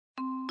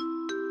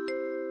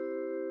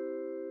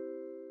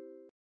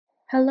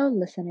Hello,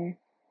 listener.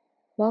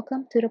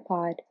 Welcome to the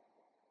pod.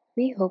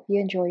 We hope you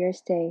enjoy your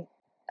stay.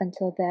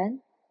 Until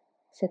then,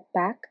 sit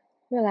back,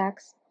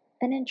 relax,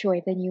 and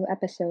enjoy the new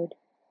episode.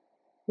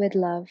 With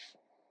love,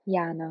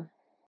 Yana.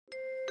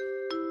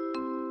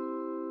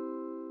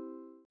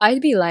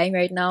 I'd be lying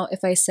right now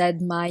if I said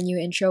my new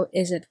intro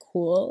isn't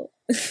cool.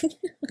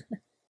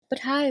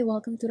 But hi,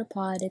 welcome to the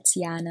pod. It's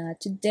Yana.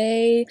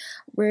 Today,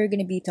 we're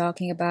going to be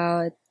talking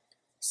about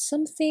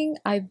something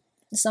I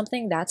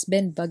something that's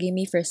been bugging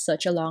me for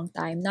such a long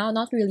time now.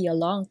 Not really a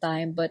long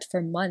time, but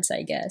for months,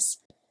 I guess.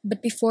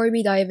 But before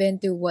we dive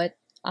into what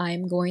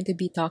I'm going to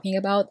be talking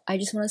about, I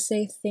just want to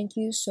say thank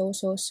you so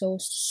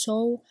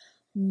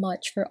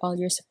much for all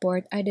your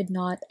support. I did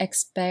not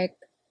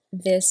expect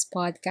this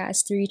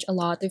podcast to reach a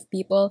lot of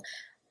people.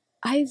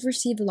 I've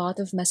received a lot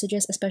of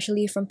messages,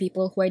 especially from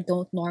people who I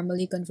don't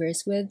normally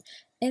converse with,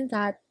 and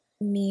that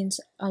means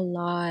a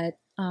lot.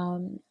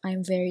 I'm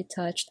very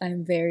touched.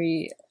 I'm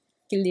very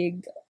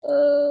kilig.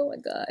 Oh my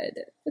god.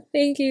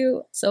 Thank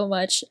you so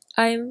much.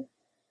 I'm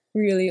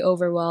really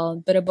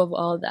overwhelmed, but above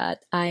all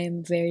that,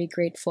 I'm very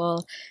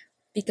grateful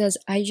because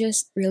I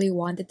just really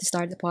wanted to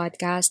start the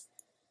podcast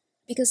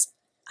because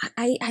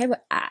I have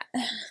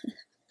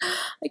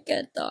I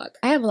can't talk.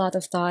 I have a lot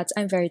of thoughts.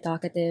 I'm very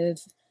talkative.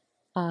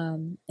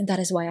 And that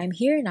is why I'm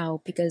here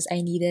now because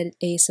I needed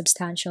a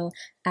substantial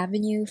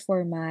avenue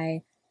for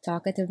my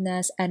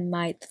talkativeness and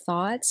my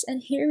thoughts,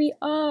 and here we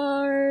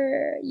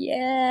are.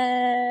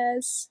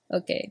 Yes.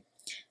 Okay.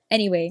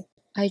 Anyway,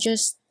 I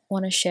just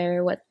want to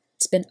share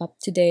what's been up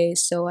today.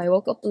 So I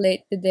woke up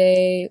late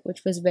today,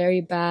 which was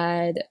very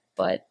bad,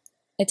 but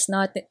it's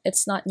not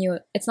new.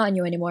 It's not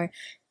new anymore.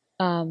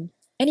 Um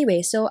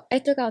anyway, so I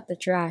took out the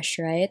trash,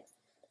 right?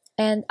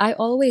 And I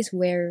always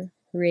wear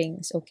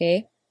rings,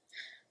 okay?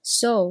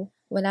 So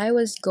when I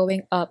was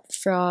going up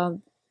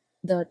from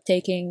the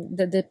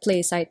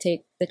place I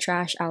take the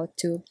trash out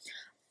to,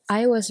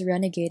 I was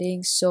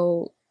renegading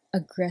so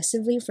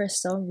aggressively for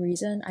some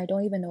reason. I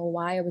don't even know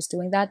why I was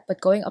doing that,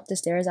 but going up the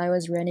stairs, I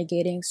was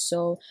renegading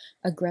so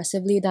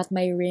aggressively that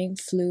my ring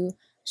flew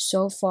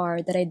so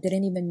far that I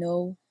didn't even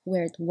know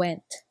where it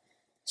went.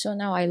 So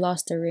now I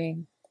lost the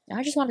ring.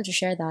 I just wanted to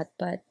share that,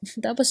 but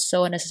that was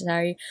so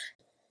unnecessary.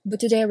 But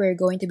today we're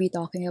going to be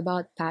talking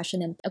about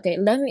passion and okay,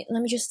 let me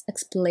just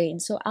explain.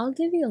 So I'll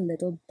give you a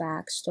little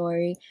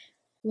backstory.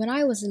 When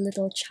I was a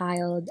little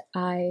child,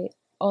 I've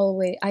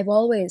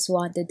always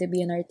wanted to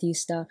be an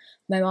artista.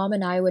 My mom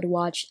and I would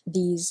watch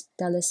these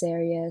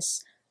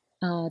teleseries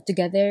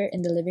together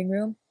in the living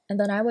room, and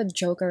then I would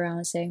joke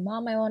around saying,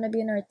 "Mom, I want to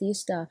be an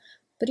artista."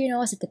 But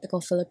as a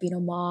typical Filipino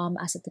mom,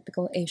 as a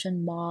typical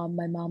Asian mom,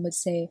 my mom would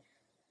say,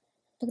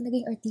 "Pag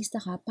naging artista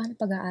ka, paano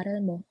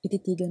pag-aaral mo?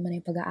 Ititigil mo na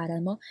yung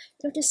pag-aaral mo?"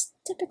 Just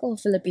typical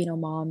Filipino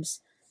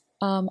moms.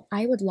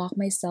 I would lock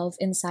myself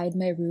inside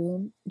my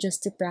room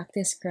just to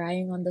practice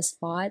crying on the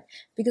spot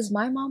because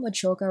my mom would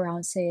joke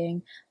around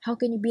saying, "How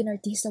can you be an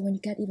artista when you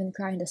can't even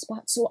cry on the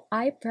spot?" So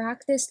I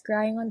practiced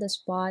crying on the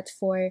spot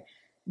for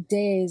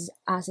days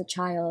as a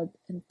child,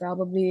 and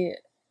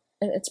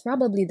it's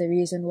probably the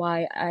reason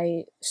why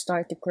I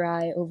start to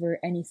cry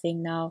over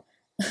anything now.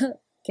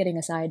 Kidding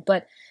aside,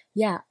 but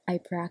yeah, I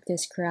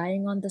practice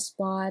crying on the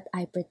spot.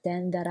 I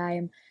pretend that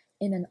I'm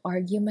in an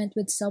argument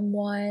with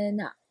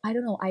someone. I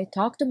don't know. I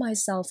talk to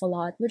myself a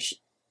lot, which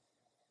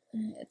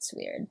it's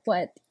weird.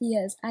 But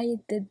yes,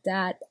 I did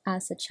that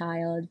as a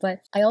child.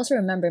 But I also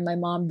remember my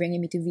mom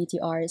bringing me to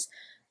VTRs.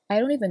 I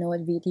don't even know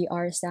what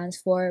VTR stands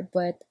for,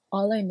 but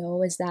all I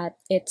know is that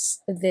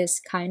it's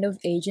this kind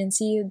of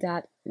agency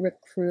that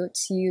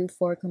recruits you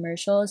for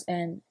commercials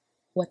and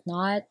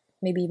whatnot,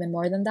 maybe even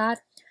more than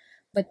that.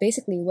 But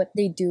basically, what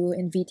they do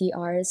in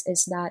VTRs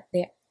is that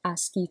they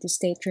ask you to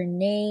state your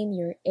name,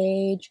 your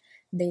age.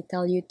 They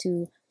tell you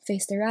to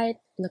face the right,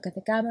 look at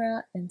the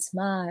camera, and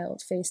smile.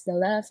 Face the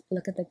left,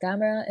 look at the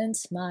camera, and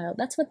smile.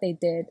 That's what they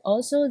did.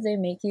 Also, they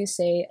make you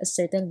say a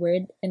certain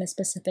word in a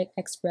specific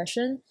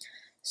expression.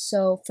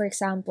 So, for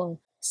example,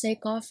 say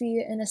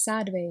coffee in a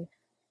sad way.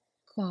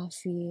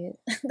 Coffee.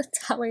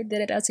 That's how I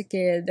did it as a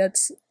kid.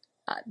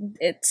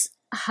 It's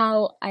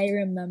how I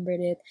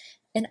remembered it.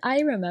 And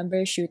I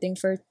remember shooting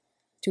for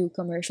two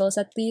commercials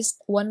at least.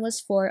 One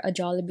was for a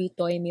Jollibee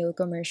toy meal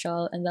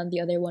commercial, and then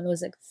the other one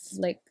was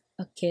like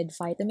a kid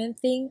vitamin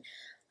thing.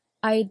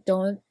 I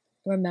don't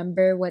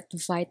remember what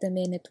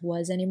vitamin it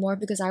was anymore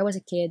because I was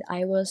a kid.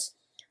 I was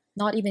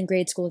not even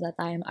grade school that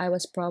time. I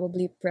was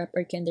probably prep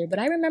or kinder. But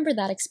I remember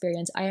that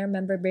experience. I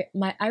remember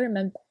I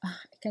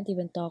can't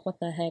even talk. What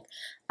the heck?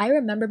 I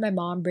remember my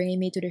mom bringing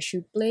me to the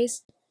shoot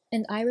place,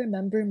 and I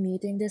remember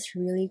meeting this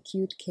really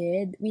cute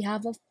kid. We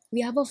have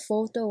a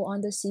photo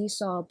on the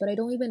seesaw, but I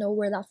don't even know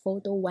where that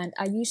photo went.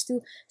 I used to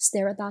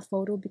stare at that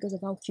photo because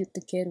of how cute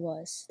the kid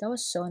was. That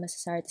was so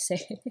unnecessary to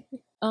say.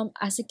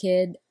 As a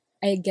kid,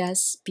 I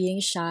guess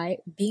being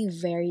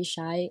very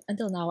shy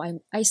until now,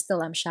 I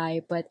still am shy,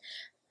 but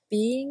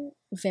being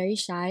very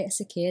shy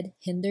as a kid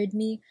hindered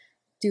me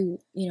to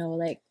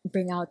like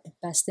bring out the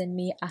best in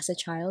me as a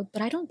child.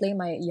 But I don't blame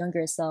my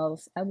younger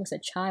self. I was a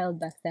child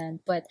back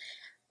then. But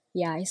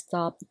yeah, I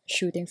stopped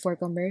shooting for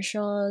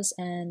commercials.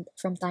 And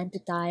from time to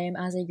time,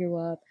 as I grew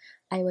up,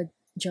 I would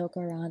joke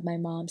around my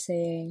mom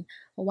saying,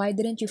 "Why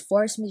didn't you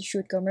force me to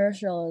shoot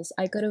commercials?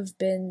 I could have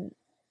been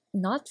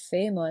not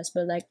famous,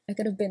 but like I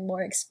could have been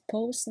more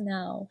exposed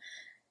now."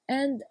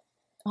 And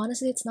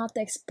honestly, it's not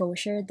the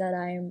exposure that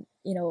I'm,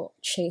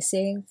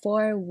 chasing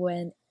for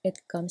when it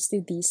comes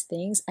to these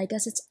things. I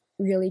guess it's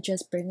really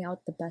just bringing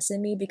out the best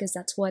in me because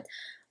that's what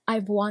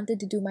I've wanted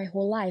to do my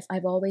whole life.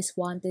 I've always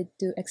wanted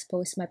to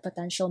expose my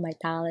potential, my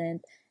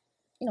talent,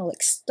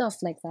 like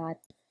stuff like that.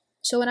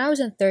 So when I was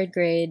in third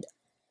grade,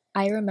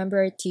 I remember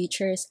our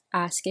teachers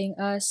asking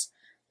us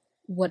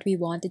what we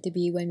wanted to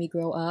be when we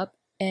grow up.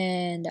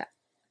 And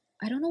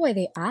I don't know why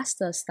they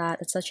asked us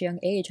that at such a young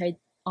age. I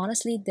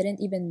honestly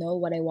didn't even know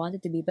what I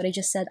wanted to be, but I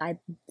just said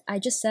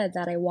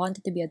that I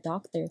wanted to be a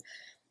doctor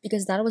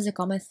because that was a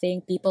common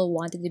thing people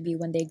wanted to be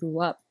when they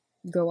grew up.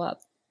 Grow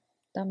up.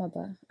 Tama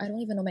ba? I don't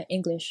even know my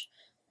English.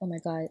 Oh my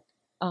god.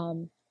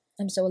 Um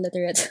I'm so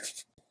illiterate.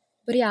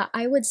 But yeah,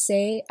 I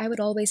would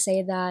always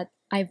say that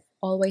I've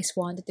always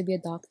wanted to be a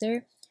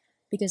doctor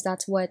because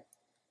that's what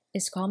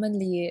is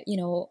commonly,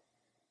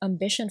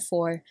 ambition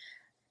for.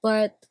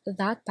 But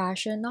that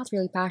passion, not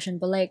really passion,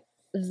 but like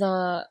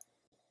the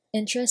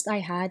interest I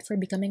had for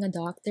becoming a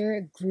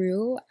doctor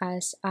grew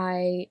as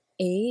I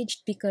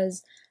aged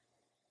because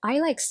I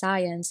like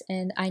science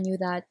and I knew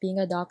that being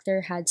a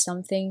doctor had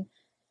something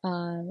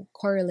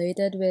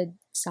correlated with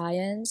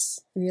science,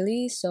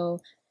 really. So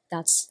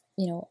that's,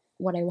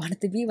 what I wanted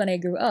to be when I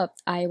grew up.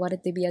 I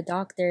wanted to be a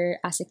doctor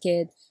as a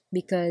kid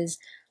because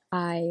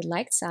I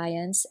liked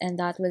science and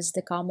that was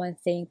the common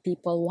thing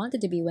people wanted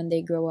to be when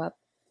they grow up.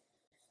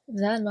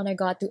 Then, when I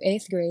got to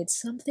eighth grade,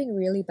 something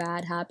really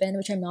bad happened,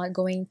 which I'm not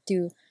going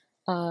to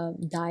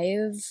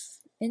dive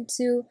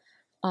into.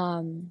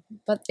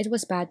 But it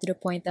was bad to the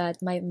point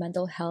that my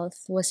mental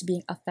health was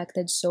being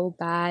affected so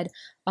bad.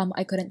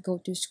 I couldn't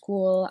go to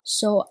school.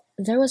 So,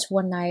 there was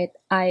one night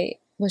I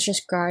was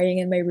just crying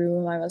in my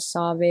room. I was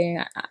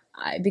sobbing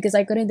because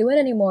I couldn't do it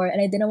anymore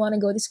and I didn't want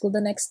to go to school the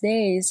next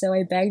day. So,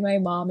 I begged my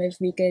mom if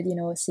we could,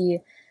 see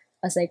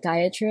a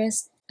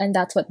psychiatrist. And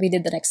that's what we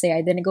did the next day.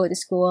 I didn't go to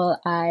school.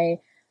 I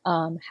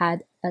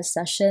had a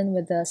session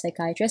with the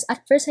psychiatrist.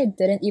 At first, I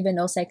didn't even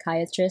know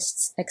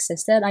psychiatrists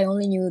existed. I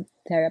only knew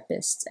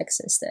therapists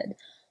existed.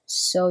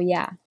 So,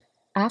 yeah,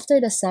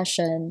 after the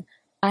session,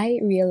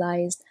 I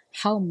realized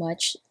how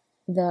much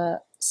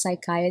the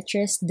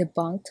psychiatrist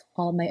debunked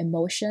all my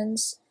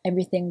emotions,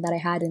 everything that I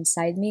had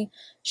inside me.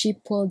 She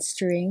pulled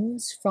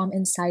strings from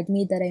inside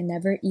me that I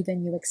never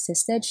even knew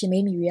existed. She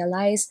made me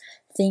realize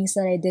things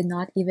that I did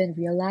not even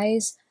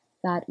realize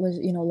that was,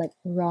 like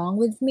wrong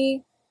with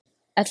me.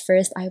 At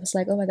first, I was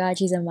like, oh my god,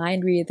 she's a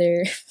mind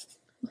reader.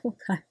 Oh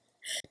god.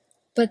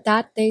 But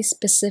that day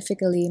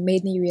specifically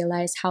made me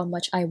realize how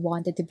much I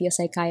wanted to be a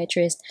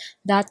psychiatrist.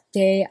 That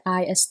day,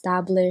 I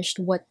established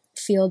what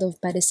field of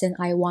medicine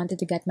I wanted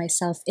to get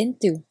myself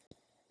into.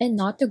 And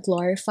not to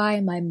glorify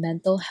my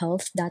mental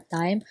health that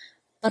time,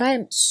 but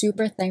I'm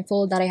super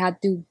thankful that I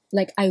had to,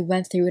 like, I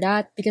went through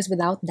that because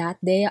without that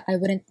day, I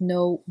wouldn't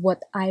know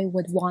what I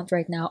would want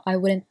right now. I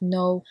wouldn't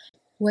know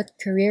what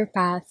career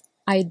path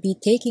I'd be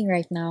taking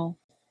right now.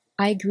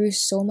 I grew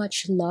so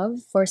much love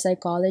for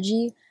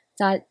psychology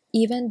that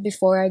even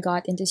before I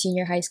got into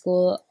senior high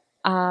school,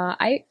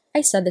 I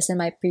said this in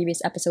my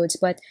previous episodes,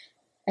 but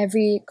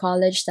every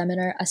college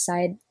seminar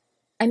aside,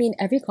 I mean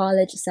every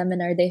college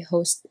seminar they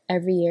host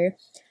every year,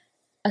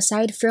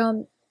 aside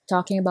from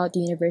talking about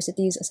the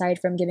universities, aside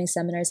from giving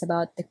seminars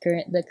about the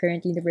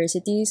current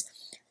universities,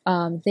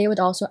 they would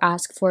also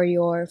ask for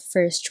your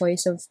first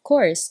choice of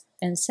course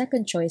and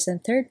second choice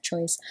and third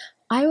choice.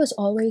 I was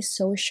always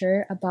so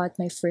sure about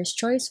my first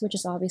choice, which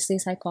is obviously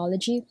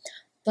psychology,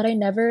 but I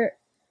never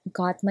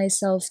got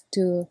myself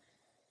to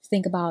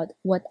think about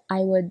what I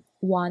would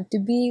want to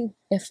be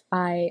if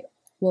I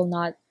will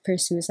not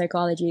pursue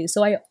psychology.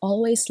 So I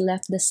always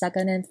left the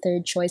second and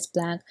third choice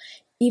blank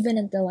even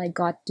until I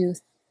got to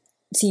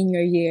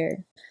senior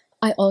year.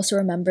 I also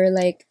remember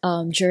like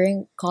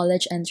during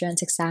college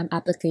entrance exam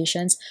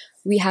applications,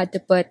 we had to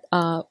put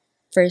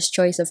first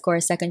choice of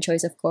course, second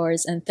choice of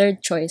course, and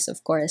third choice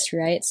of course,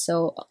 right?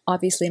 So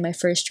obviously my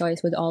first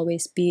choice would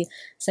always be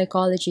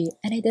psychology,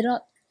 and I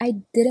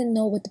didn't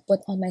know what to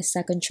put on my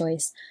second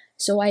choice.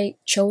 So I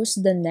chose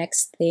the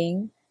next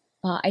thing.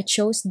 I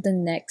chose the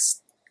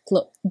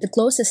the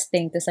closest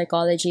thing to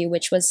psychology,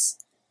 which was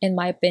in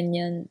my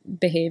opinion, not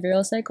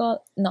behavioral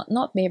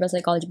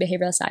psychology,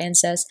 behavioral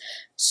sciences.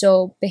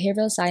 So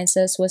behavioral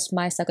sciences was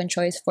my second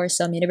choice for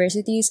some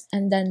universities,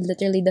 and then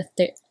literally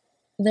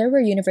there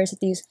were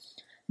universities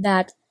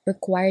that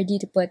required you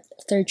to put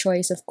third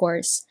choice, of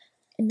course,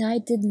 and I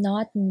did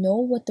not know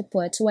what to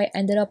put, so I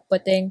ended up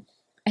putting.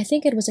 I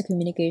think it was a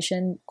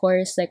communication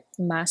course, like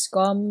mass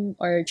comm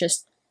or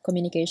just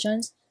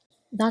communications.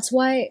 That's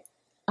why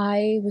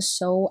I was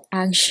so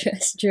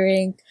anxious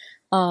during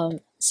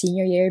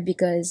senior year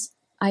because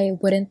I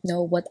wouldn't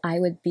know what I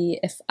would be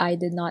if I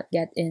did not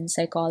get in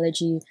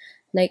psychology.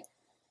 Like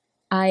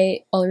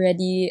I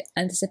already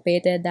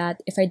anticipated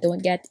that if I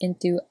don't get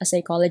into a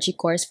psychology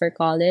course for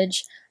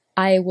college,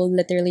 I will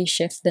literally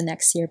shift the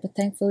next year. But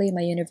thankfully,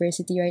 my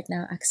university right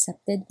now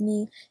accepted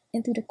me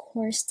into the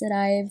course that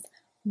I've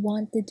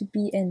wanted to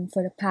be in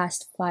for the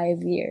past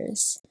 5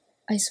 years.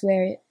 I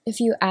swear, if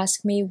you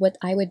ask me what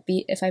I would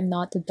be if I'm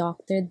not a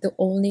doctor, the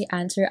only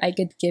answer I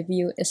could give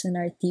you is an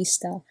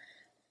artista.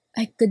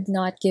 I could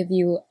not give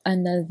you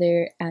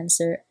another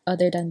answer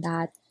other than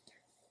that.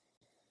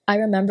 I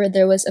remember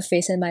there was a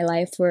phase in my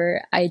life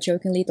where I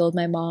jokingly told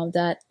my mom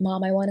that,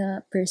 Mom, I want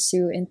to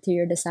pursue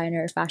interior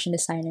designer or fashion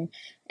designer.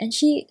 And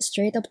she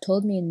straight up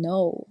told me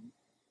no.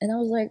 And I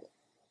was like,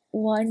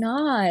 why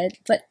not?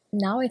 But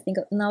now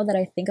that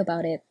I think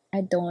about it,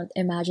 I don't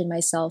imagine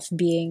myself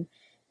being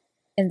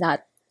in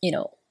that,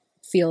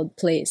 field,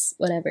 place,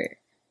 whatever.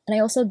 And I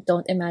also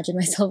don't imagine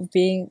myself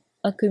being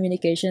a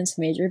communications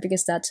major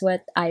because that's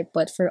what I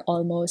put for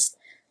almost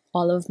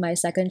all of my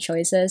second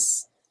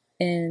choices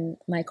in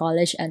my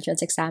college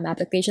entrance exam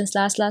applications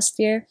last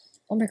year.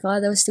 Oh my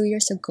god, that was 2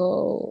 years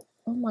ago.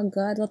 Oh my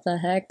god, what the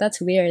heck? That's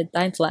weird.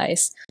 Time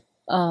flies.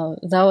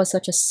 That was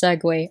such a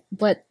segue.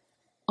 But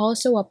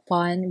also,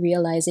 upon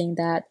realizing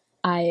that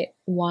I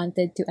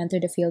wanted to enter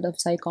the field of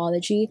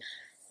psychology,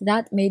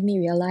 that made me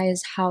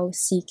realize how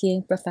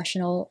seeking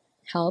professional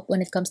help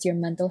when it comes to your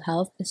mental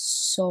health is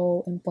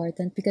so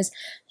important because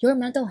your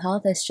mental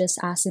health is just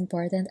as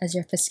important as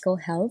your physical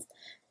health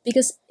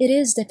because it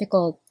is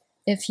difficult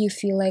if you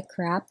feel like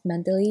crap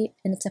mentally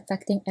and it's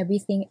affecting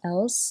everything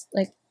else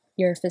like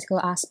your physical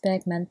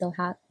aspect, mental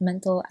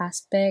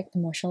aspect,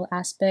 emotional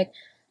aspect,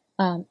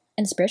 and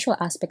spiritual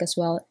aspect as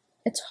well.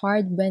 It's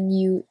hard when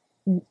you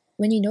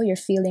know you're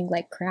feeling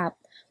like crap,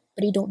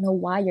 but you don't know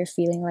why you're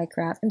feeling like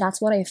crap, and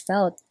that's what I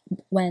felt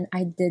when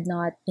I did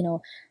not,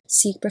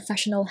 seek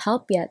professional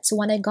help yet. So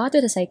when I got to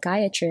the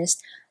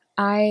psychiatrist,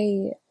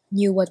 I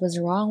knew what was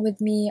wrong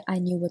with me. I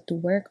knew what to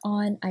work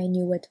on. I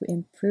knew what to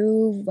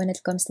improve when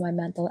it comes to my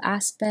mental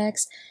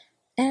aspects,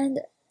 and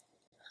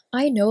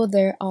I know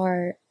there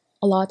are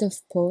a lot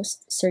of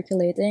posts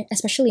circulating,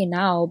 especially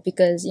now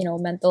because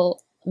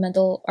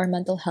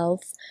mental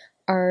health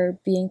are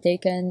being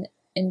taken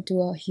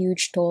into a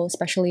huge toll,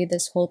 especially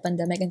this whole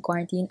pandemic and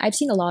quarantine. I've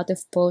seen a lot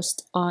of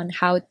posts on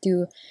how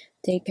to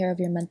take care of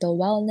your mental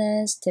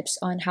wellness, tips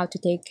on how to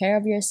take care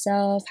of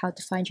yourself, how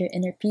to find your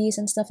inner peace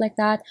and stuff like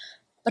that.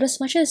 But as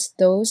much as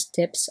those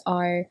tips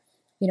are,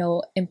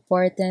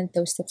 important,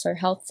 those tips are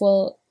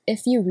helpful,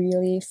 if you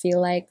really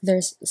feel like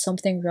there's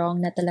something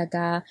wrong na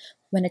talaga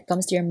when it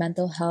comes to your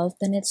mental health,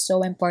 then it's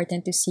so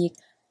important to seek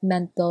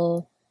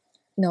mental,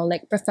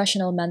 like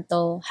professional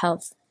mental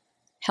health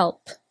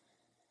help.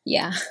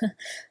 Yeah.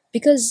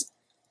 Because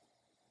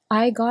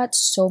I got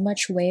so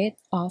much weight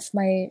off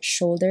my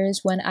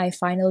shoulders when I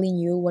finally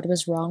knew what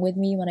was wrong with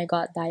me when I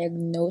got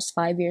diagnosed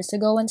 5 years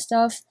ago and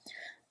stuff.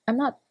 I'm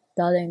not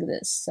telling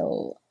this,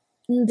 so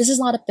this is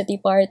not a pity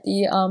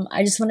party.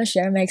 I just want to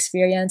share my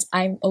experience.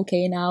 I'm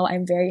okay now.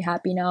 I'm very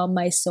happy now.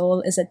 My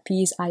soul is at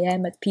peace. I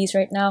am at peace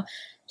right now.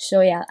 So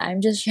yeah,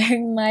 I'm just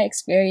sharing my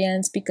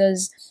experience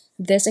because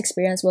this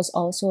experience was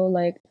also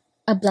like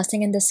a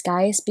blessing in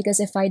disguise because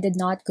if I did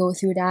not go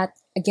through that,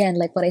 again,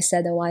 like what I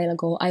said a while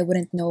ago, I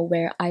wouldn't know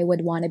where I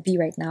would want to be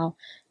right now.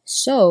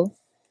 So,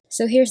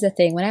 so here's the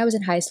thing. When I was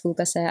in high school,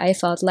 kasi I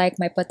felt like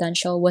my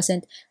potential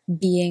wasn't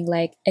being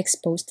like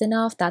exposed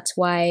enough. That's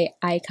why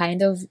I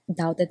kind of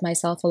doubted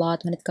myself a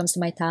lot when it comes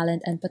to my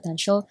talent and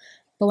potential.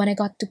 But when I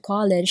got to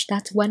college,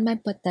 that's when my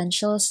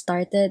potential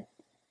started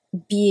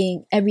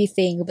being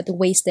everything but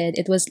wasted.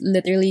 It was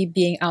literally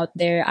being out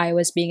there. I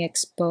was being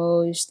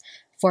exposed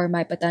for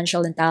my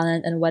potential and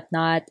talent and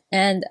whatnot.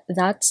 And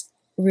that's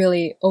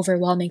really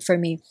overwhelming for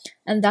me.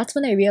 And that's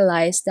when I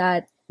realized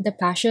that the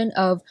passion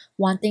of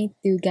wanting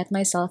to get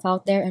myself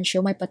out there and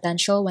show my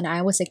potential when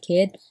I was a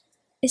kid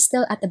is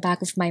still at the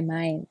back of my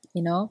mind.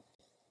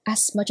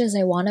 As much as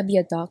I want to be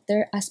a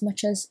doctor, as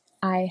much as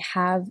I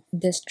have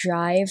this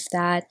drive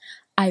that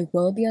I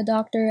will be a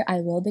doctor,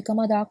 I will become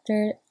a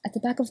doctor, at the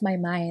back of my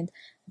mind,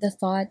 the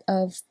thought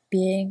of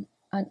being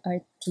an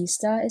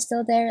artista is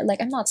still there.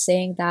 Like, I'm not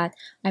saying that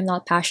I'm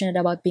not passionate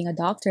about being a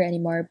doctor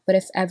anymore, but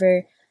if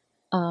ever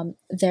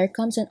there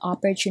comes an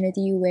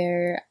opportunity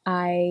where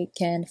I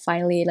can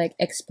finally like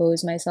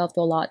expose myself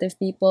to a lot of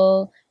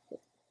people,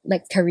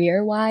 like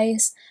career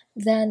wise,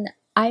 then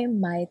I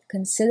might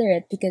consider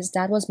it because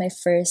that was my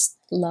first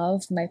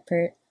love, my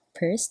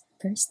first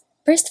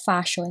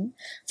fashion,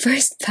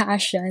 first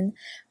passion.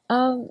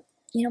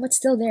 But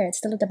still there, it's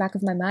still at the back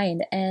of my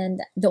mind,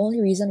 and the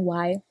only reason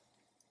why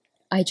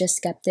I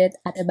just kept it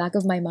at the back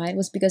of my mind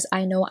was because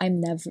I know I'm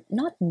never,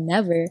 not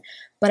never,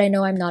 but I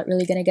know I'm not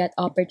really gonna get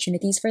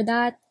opportunities for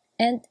that.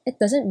 And it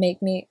doesn't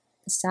make me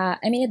sad.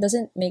 I mean, it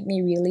doesn't make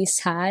me really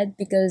sad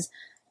because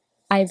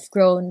I've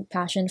grown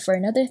passion for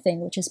another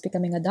thing, which is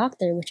becoming a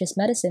doctor, which is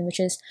medicine, which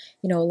is,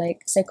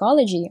 like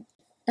psychology.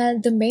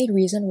 And the main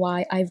reason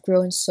why I've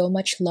grown so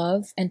much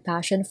love and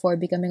passion for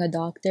becoming a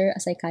doctor, a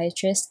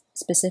psychiatrist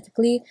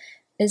specifically,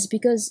 is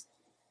because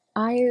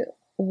I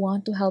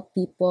want to help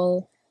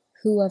people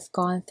who have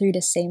gone through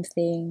the same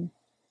thing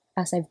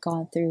as I've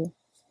gone through.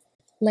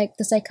 Like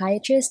the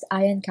psychiatrist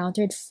I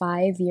encountered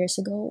 5 years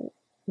ago.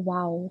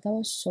 Wow, that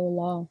was so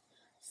long.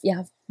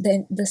 Yeah,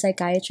 the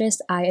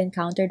psychiatrist I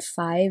encountered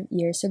 5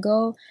 years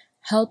ago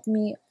helped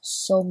me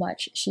so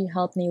much. She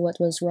helped me what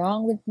was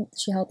wrong with me.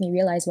 She helped me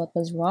realize what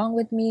was wrong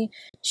with me.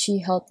 She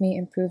helped me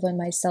improve on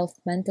myself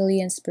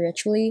mentally and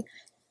spiritually.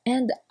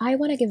 And I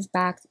want to give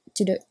back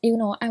to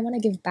I want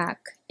to give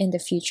back in the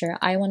future.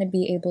 I want to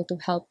be able to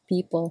help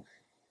people.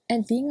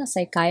 And being a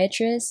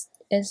psychiatrist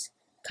is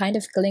kind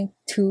of killing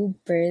two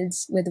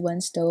birds with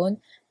one stone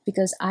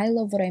because I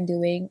love what I'm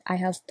doing. I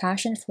have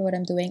passion for what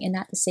I'm doing, and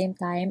at the same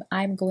time,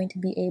 I'm going to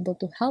be able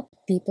to help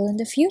people in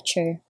the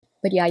future.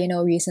 But yeah,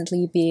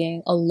 recently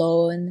being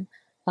alone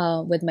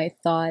with my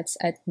thoughts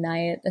at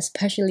night,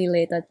 especially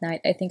late at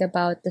night, I think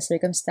about the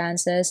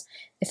circumstances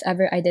if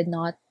ever I did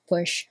not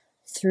push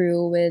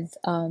through with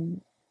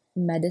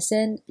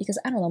medicine, because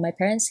I don't know, my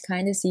parents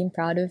kind of seem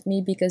proud of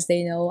me because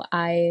they know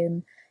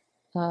I'm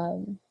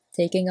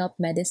taking up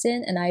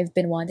medicine, and I've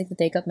been wanting to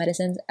take up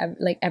medicine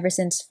like ever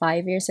since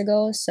 5 years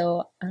ago.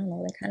 So I don't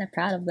know, they're kind of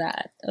proud of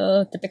that.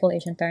 Oh, typical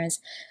Asian parents.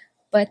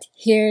 But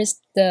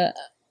here's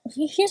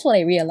what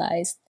I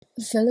realized.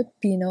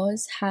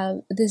 Filipinos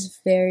have this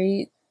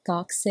very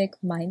toxic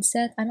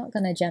mindset. I'm not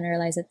gonna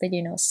generalize it, but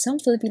some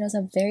Filipinos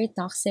have very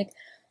toxic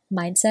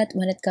mindset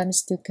when it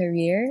comes to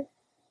career.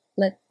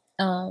 Let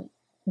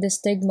The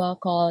stigma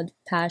called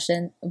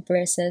passion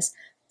versus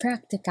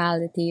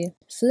practicality.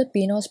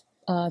 Filipinos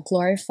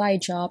glorify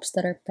jobs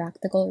that are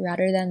practical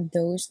rather than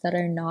those that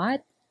are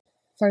not.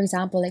 For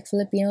example, like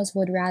Filipinos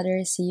would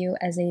rather see you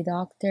as a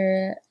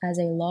doctor, as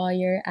a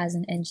lawyer, as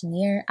an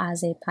engineer,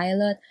 as a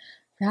pilot,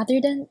 rather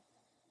than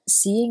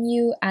seeing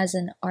you as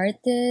an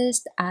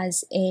artist,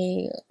 as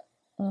a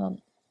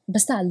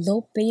basta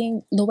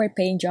lower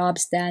paying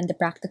jobs than the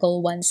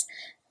practical ones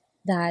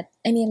that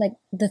I mean like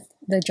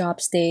the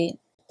jobs they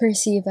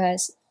perceive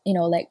as,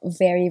 like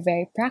very,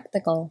 very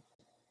practical.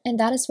 And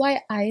that is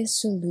why I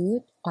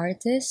salute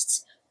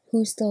artists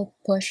who still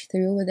push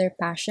through with their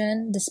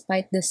passion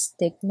despite the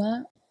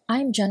stigma.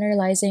 I'm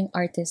generalizing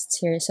artists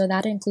here, so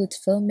that includes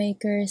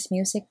filmmakers,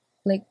 music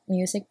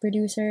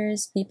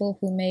producers, people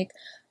who make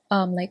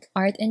like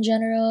art in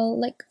general,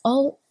 like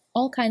all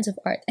kinds of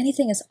art.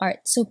 Anything is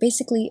art. So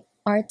basically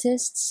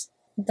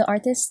the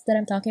artists that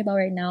I'm talking about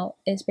right now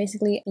is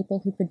basically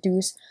people who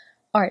produce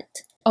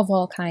art of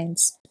all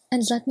kinds.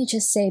 And let me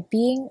just say,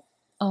 being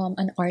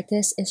an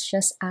artist is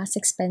just as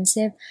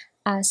expensive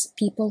as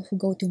people who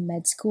go to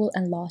med school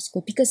and law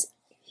school. Because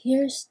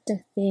here's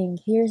the thing,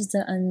 here's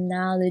the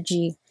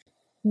analogy.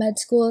 Med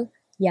school,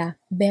 yeah,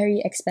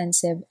 very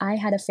expensive. I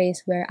had a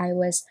phase where I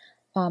was,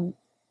 the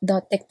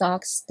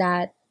TikToks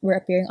that were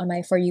appearing on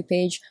my For You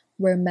page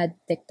were med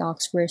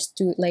TikToks,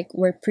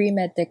 were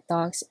pre-med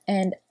TikToks,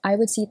 and I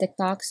would see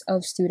TikToks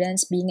of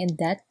students being in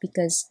debt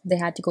because they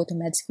had to go to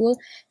med school.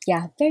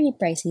 Yeah, very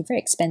pricey, very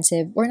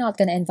expensive. We're not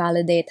gonna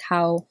invalidate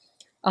how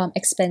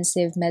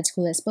expensive med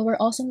school is, but we're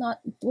also not.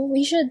 Well,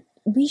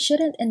 we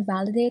shouldn't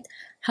invalidate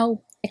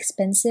how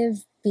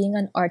expensive being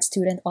an art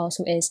student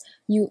also is.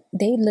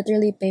 They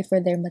literally pay for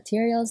their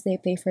materials, they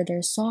pay for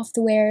their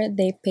software,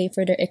 they pay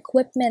for their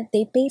equipment,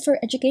 they pay for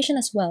education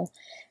as well.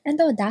 And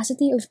the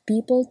audacity of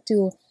people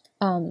to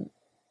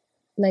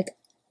like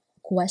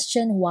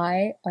question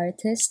why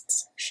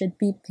artists should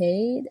be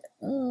paid.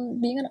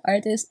 Being an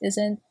artist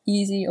isn't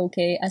easy,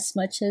 okay? As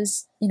much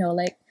as,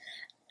 like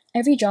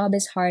every job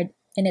is hard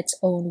in its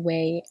own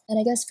way. And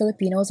I guess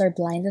Filipinos are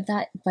blinded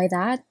by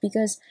that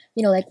because,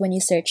 like when you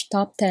search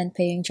top 10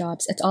 paying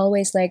jobs, it's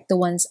always like the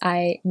ones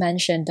I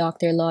mentioned,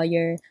 doctor,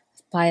 lawyer,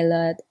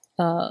 pilot,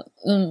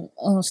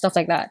 stuff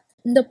like that.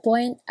 The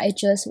point I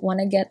just want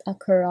to get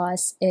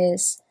across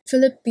is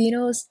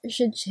Filipinos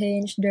should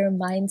change their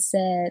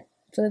mindset.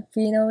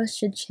 Filipinos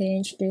should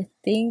change their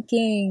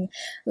thinking.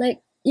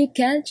 Like, you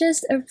can't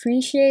just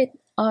appreciate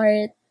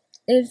art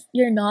if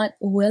you're not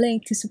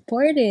willing to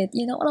support it.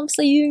 You know what I'm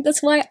saying?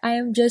 That's why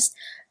I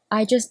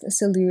just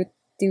salute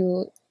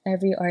to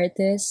every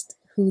artist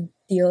who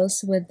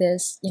deals with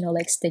this,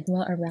 like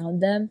stigma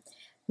around them.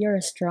 You're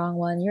a strong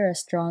one. You're a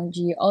strong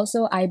G.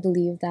 Also, I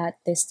believe that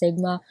this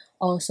stigma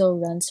also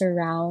runs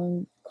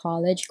around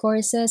college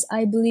courses.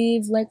 I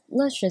believe, like,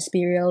 let's just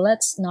be real.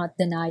 Let's not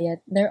deny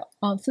it.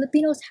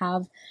 Filipinos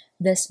have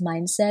this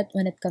mindset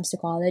when it comes to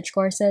college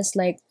courses.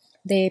 Like,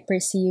 they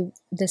perceive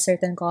the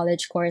certain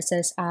college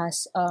courses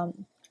as ano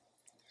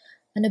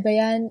ba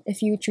yan?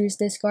 If you choose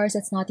this course,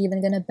 it's not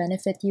even gonna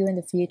benefit you in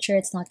the future.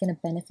 It's not gonna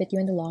benefit you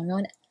in the long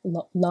run.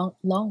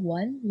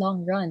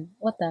 Long run.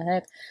 What the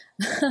heck?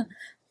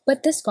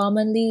 But this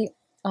commonly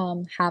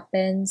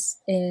happens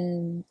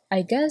in,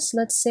 I guess,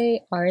 let's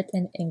say art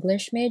and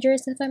English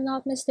majors, if I'm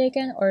not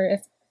mistaken, or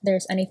if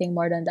there's anything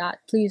more than that,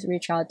 please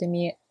reach out to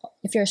me.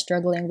 If you're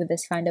struggling with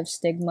this kind of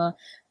stigma,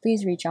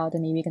 please reach out to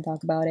me. We can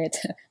talk about it.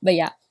 But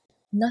yeah,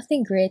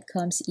 nothing great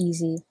comes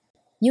easy.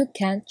 You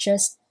can't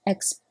just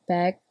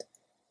expect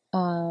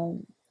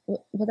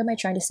what am I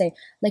trying to say?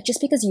 Like,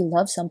 just because you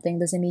love something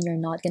doesn't mean you're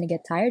not gonna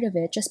get tired of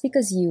it. Just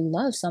because you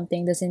love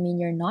something doesn't mean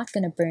you're not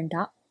gonna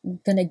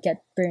gonna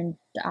get burned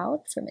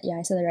out from it. Yeah,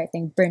 I said the right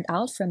thing, burned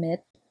out from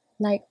it.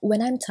 Like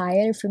when I'm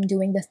tired from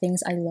doing the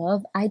things I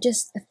love, I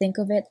just think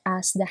of it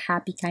as the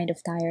happy kind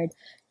of tired.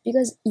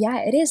 Because yeah,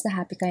 it is the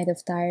happy kind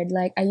of tired.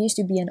 Like I used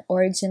to be in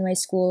orgs in my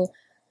school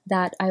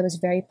that I was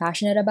very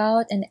passionate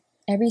about, and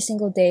every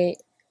single day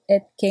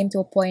it came to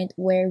a point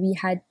where we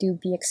had to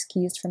be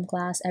excused from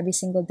class. Every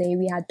single day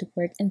we had to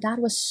work, and that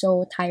was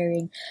so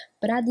tiring.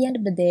 But at the end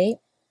of the day,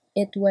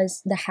 it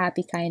was the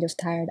happy kind of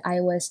tired. I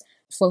was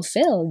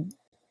fulfilled.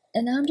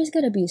 And I'm just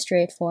gonna be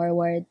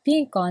straightforward.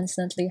 Being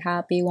constantly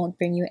happy won't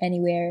bring you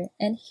anywhere.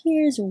 And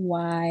here's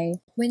why.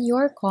 When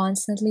you're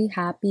constantly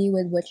happy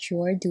with what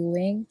you're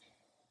doing,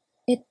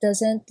 it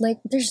doesn't, like,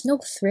 there's no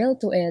thrill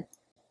to it.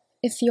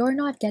 If you're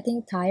not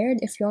getting tired,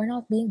 if you're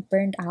not being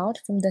burned out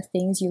from the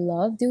things you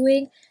love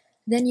doing,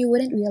 then you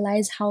wouldn't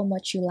realize how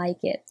much you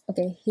like it.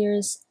 Okay,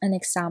 here's an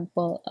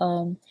example.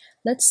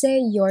 Let's say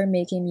you're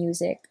making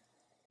music,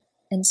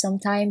 and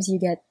sometimes you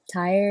get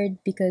tired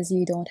because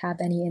you don't have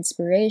any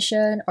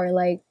inspiration, or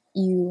like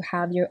you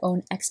have your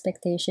own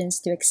expectations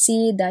to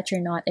exceed that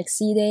you're not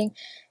exceeding,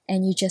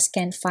 and you just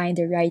can't find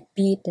the right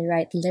beat, the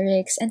right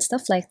lyrics, and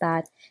stuff like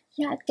that.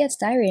 Yeah, it gets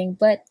tiring,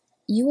 but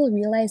you will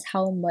realize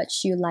how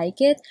much you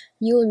like it.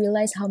 You will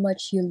realize how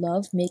much you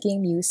love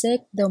making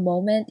music the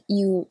moment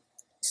you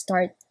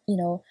start,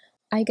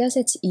 I guess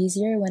it's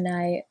easier when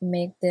I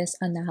make this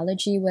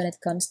analogy when it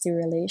comes to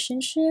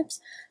relationships.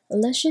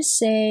 Let's just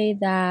say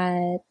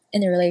that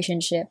in a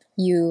relationship,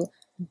 you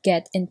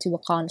get into a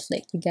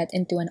conflict, you get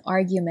into an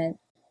argument,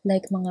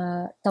 like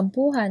mga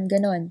tampuhan,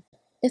 ganon.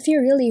 If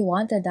you really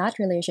wanted that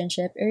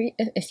relationship, or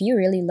if you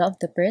really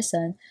loved the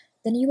person,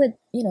 then you would,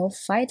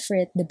 fight for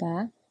it,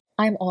 diba?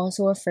 I'm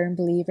also a firm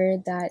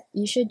believer that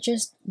you should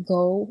just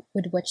go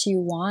with what you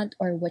want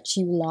or what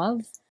you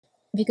love,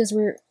 because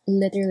we're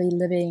literally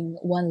living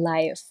one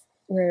life.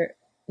 We're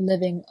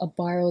living a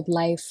borrowed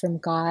life from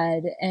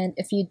God. And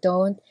if you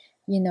don't,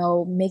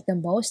 make the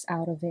most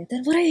out of it,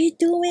 then what are you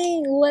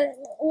doing? What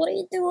are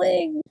you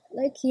doing?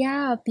 Like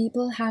yeah,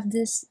 people have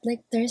this,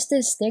 like there's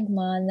this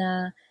stigma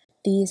na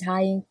these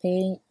high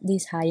paying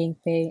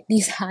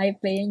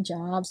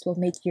jobs will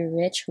make you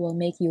rich, will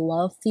make you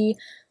wealthy,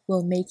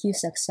 will make you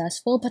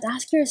successful. But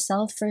ask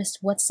yourself first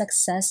what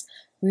success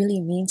really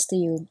means to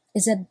you.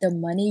 Is it the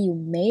money you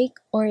make,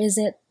 or is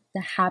it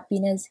the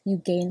happiness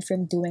you gain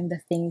from doing the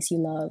things you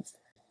love?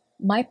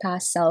 My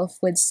past self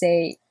would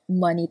say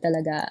money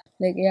talaga.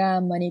 Like yeah,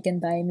 money can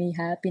buy me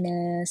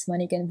happiness,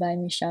 money can buy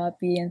me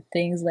Shopee and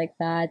things like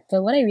that.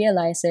 But what I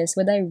realize is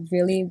would I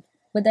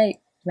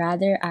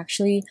rather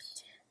actually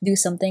do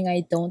something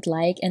I don't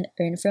like and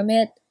earn from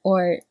it,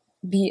 or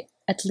be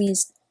at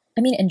least,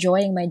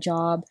 enjoying my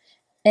job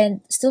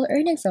and still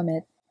earning from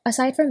it?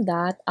 Aside from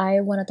that, I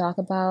want to talk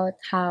about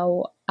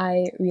how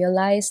I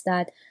realized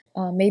that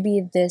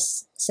maybe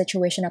this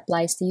situation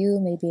applies to you,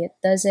 maybe it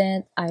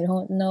doesn't. I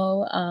don't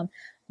know.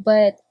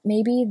 But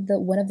maybe the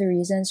one of the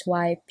reasons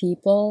why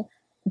people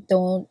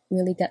don't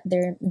really get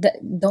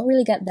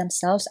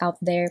themselves out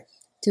there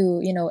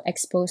to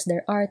expose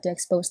their art, to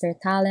expose their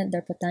talent,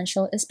 their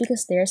potential, is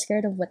because they're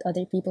scared of what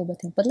other people would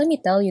think. But let me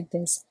tell you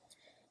this: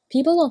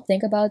 people don't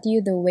think about you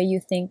the way you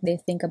think they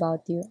think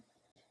about you.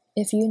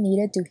 If you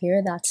needed to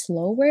hear that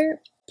slower,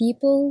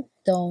 people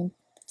don't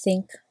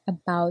think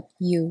about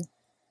you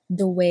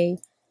the way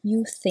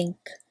you think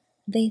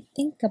they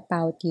think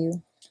about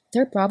you.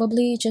 They're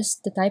probably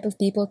just the type of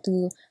people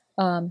to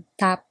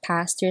tap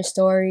past your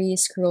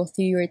stories, scroll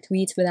through your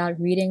tweets without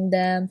reading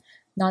them,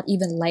 not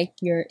even like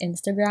your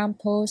Instagram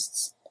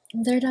posts.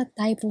 They're that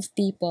type of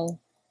people.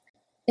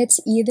 It's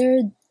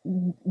either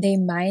they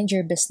mind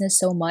your business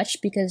so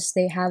much because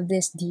they have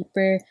this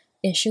deeper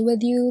issue with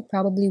you,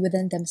 probably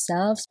within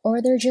themselves,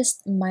 or they're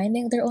just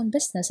minding their own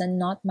business and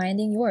not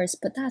minding yours.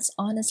 But that's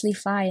honestly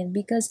fine,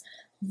 because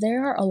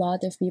there are a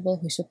lot of people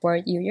who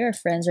support you. Your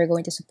friends are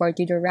going to support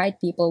you, the right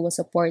people will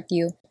support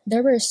you.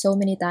 There were so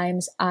many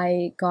times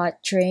I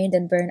got drained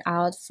and burned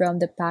out from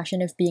the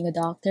passion of being a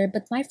doctor,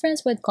 but my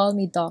friends would call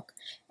me doc,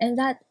 and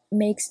that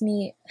makes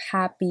me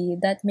happy,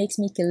 that makes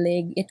me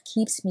kilig, it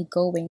keeps me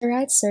going. The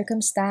right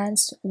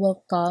circumstance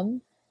will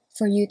come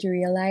for you to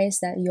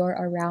realize that you're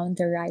around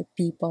the right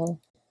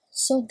people.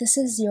 So this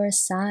is your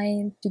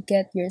sign to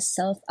get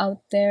yourself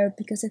out there,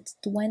 because it's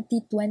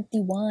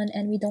 2021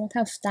 and we don't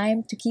have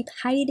time to keep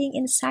hiding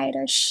inside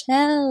our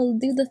shell.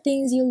 Do the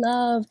things you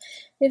love.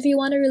 If you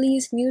want to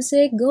release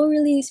music, go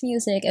release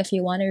music. If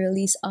you want to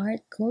release art,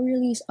 go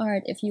release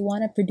art. If you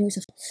want to produce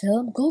a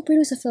film, go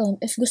produce a film.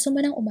 If gusto mo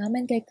nang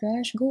umaman kay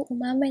crush, go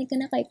umaman ka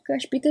na kay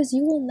crush, because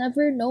you will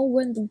never know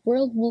when the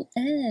world will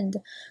end.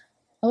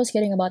 I was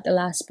kidding about the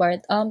last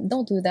part.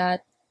 Don't do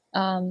that.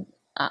 Um,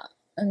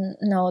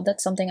 no,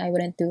 that's something I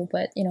wouldn't do.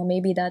 But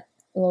maybe that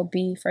will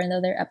be for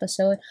another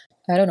episode.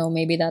 I don't know.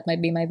 Maybe that might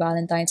be my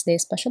Valentine's Day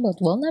special, but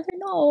we'll never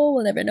know.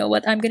 We'll never know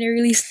what I'm gonna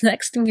release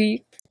next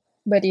week.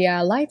 But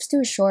yeah, life's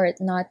too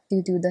short not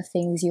to do the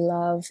things you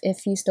love.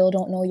 If you still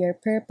don't know your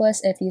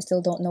purpose, if you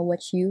still don't know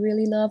what you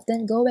really love,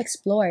 then go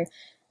explore.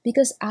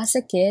 Because as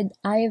a kid,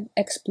 I've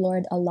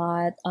explored a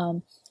lot.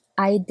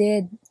 I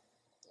did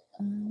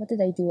what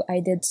did I do? I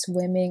did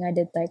swimming, I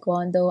did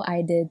taekwondo,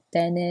 I did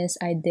tennis,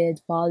 I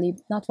did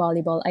not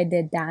volleyball, I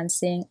did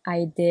dancing,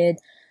 I did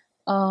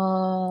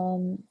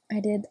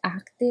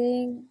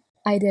acting,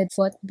 I did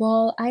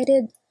football, I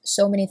did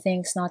so many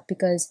things, not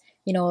because,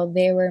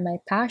 they were my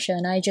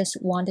passion. I just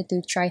wanted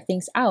to try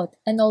things out.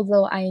 And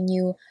although I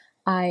knew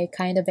I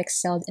kind of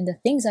excelled in the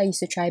things I used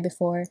to try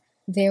before,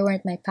 they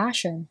weren't my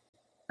passion.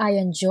 I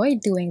enjoyed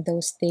doing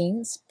those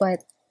things,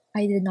 but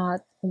I did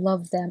not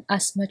love them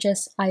as much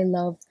as I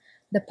love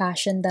the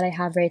passion that I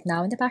have right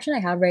now. And the passion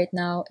I have right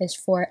now is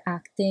for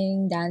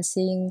acting,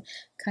 dancing,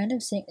 kind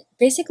of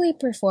basically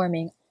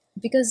performing.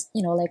 Because,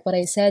 like what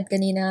I said,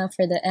 kanina,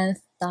 for the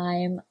nth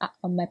time,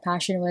 my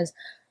passion was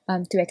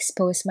to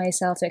expose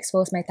myself, to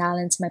expose my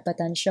talents, my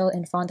potential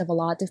in front of a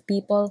lot of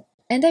people.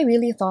 And I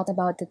really thought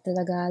about it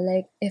talaga,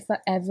 like if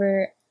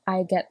ever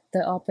I get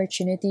the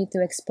opportunity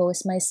to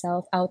expose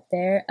myself out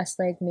there as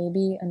like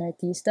maybe an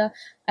artista,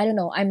 I don't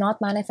know, I'm not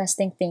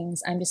manifesting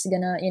things. I'm just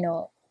gonna,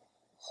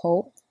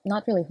 hope,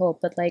 not really hope,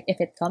 but like if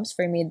it comes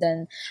for me,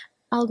 then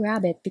I'll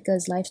grab it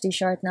because life's too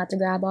short not to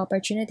grab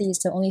opportunities.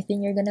 The only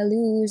thing you're gonna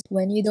lose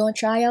when you don't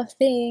try out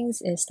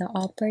things is the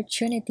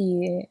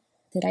opportunity.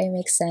 Did I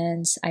make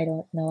sense? I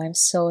don't know. I'm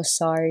so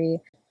sorry.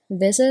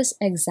 This is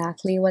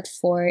exactly what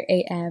 4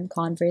 a.m.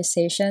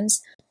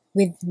 conversations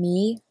with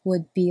me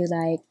would be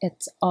like.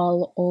 It's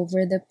all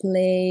over the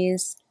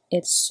place.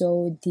 It's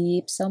so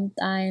deep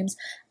sometimes.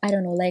 I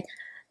don't know, like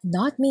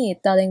not me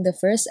telling the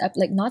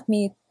like not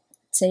me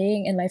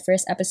saying in my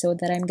first episode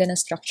that I'm gonna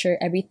structure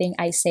everything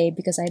I say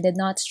because I did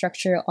not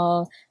structure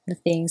all the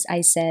things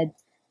I said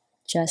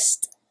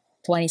just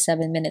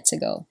 27 minutes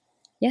ago.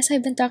 Yes,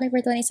 I've been talking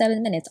for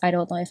 27 minutes. I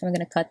don't know if I'm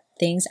gonna cut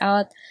things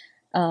out.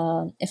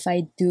 If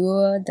I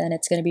do, then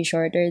it's gonna be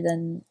shorter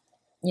than,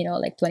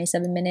 like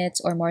 27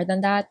 minutes or more than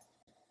that.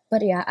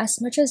 But yeah,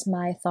 as much as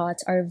my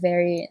thoughts are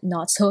very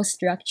not so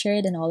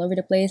structured and all over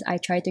the place, I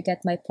try to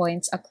get my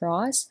points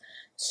across.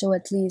 So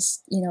at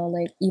least,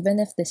 like even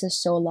if this is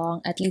so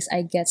long, at least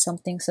I get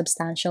something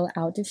substantial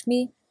out of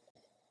me.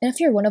 And if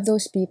you're one of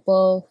those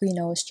people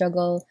who,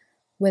 struggle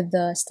with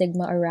the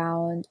stigma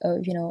around,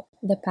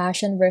 the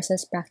passion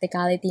versus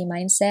practicality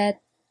mindset,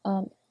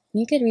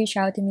 you can reach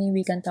out to me.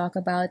 We can talk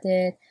about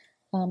it.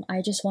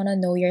 I just want to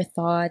know your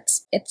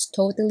thoughts. It's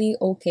totally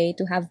okay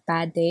to have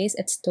bad days.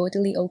 It's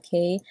totally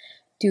okay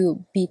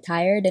to be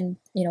tired and,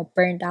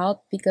 burned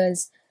out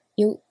because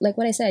like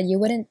what I said, you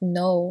wouldn't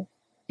know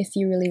if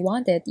you really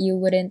want it. You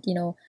wouldn't,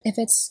 if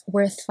it's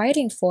worth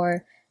fighting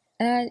for.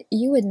 And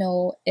you would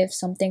know if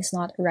something's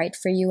not right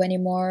for you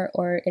anymore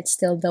or it's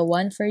still the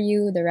one for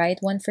you, the right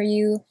one for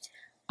you.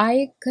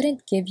 I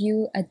couldn't give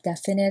you a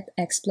definite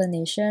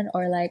explanation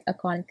or like a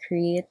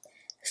concrete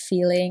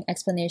feeling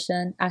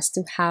explanation as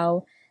to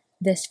how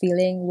this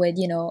feeling would,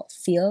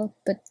 feel,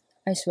 but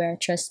I swear,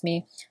 trust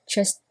me,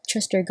 trust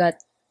your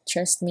gut,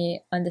 trust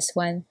me on this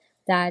one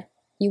that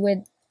you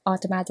would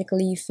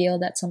automatically feel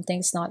that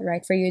something's not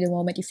right for you the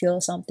moment you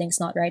feel something's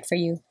not right for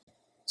you.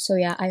 So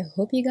yeah, I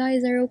hope you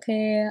guys are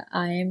okay.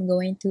 I'm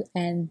going to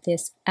end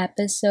this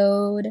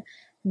episode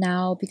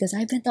now because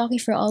I've been talking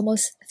for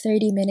almost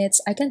 30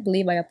 minutes. I can't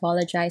believe I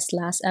apologized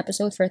last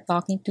episode for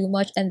talking too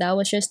much and that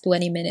was just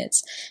 20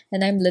 minutes.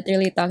 And I'm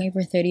literally talking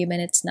for 30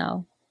 minutes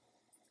now.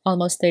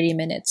 Almost 30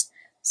 minutes.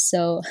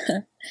 So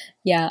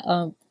yeah,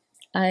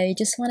 I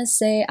just want to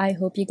say I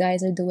hope you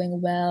guys are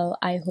doing well.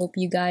 I hope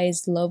you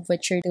guys love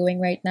what you're doing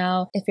right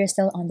now. If you're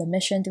still on the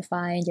mission to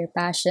find your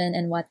passion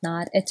and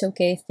whatnot, it's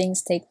okay.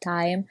 Things take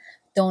time.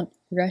 Don't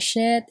rush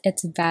it.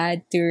 It's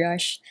bad to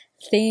rush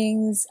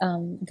things.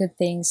 Good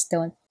things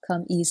don't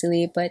come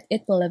easily, but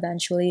it will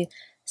eventually.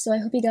 So I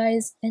hope you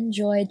guys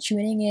enjoyed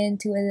tuning in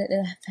to it.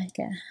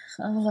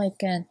 I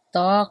can't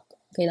talk.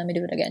 Okay, let me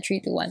do it again. 3,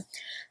 2, 1.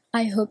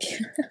 I hope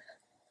you.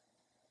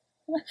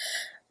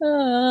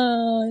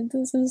 Oh,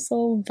 this is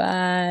so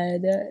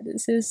bad.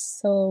 This is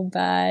so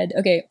bad.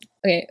 Okay.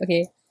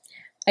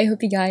 I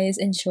hope you guys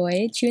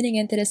enjoyed tuning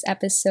into this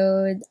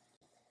episode.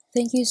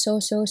 Thank you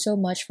so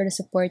much for the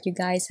support you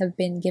guys have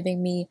been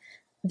giving me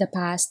the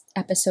past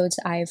episodes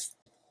I've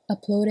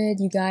uploaded.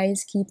 You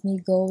guys keep me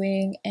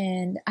going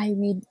and I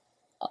read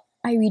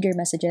your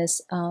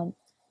messages.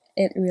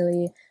 It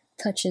really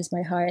touches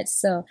my heart.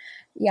 So,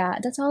 yeah,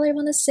 that's all I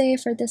want to say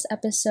for this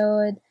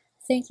episode.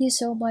 Thank you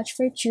so much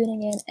for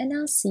tuning in, and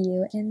I'll see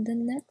you in the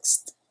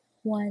next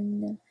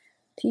one.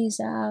 Peace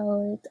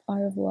out. Au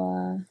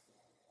revoir.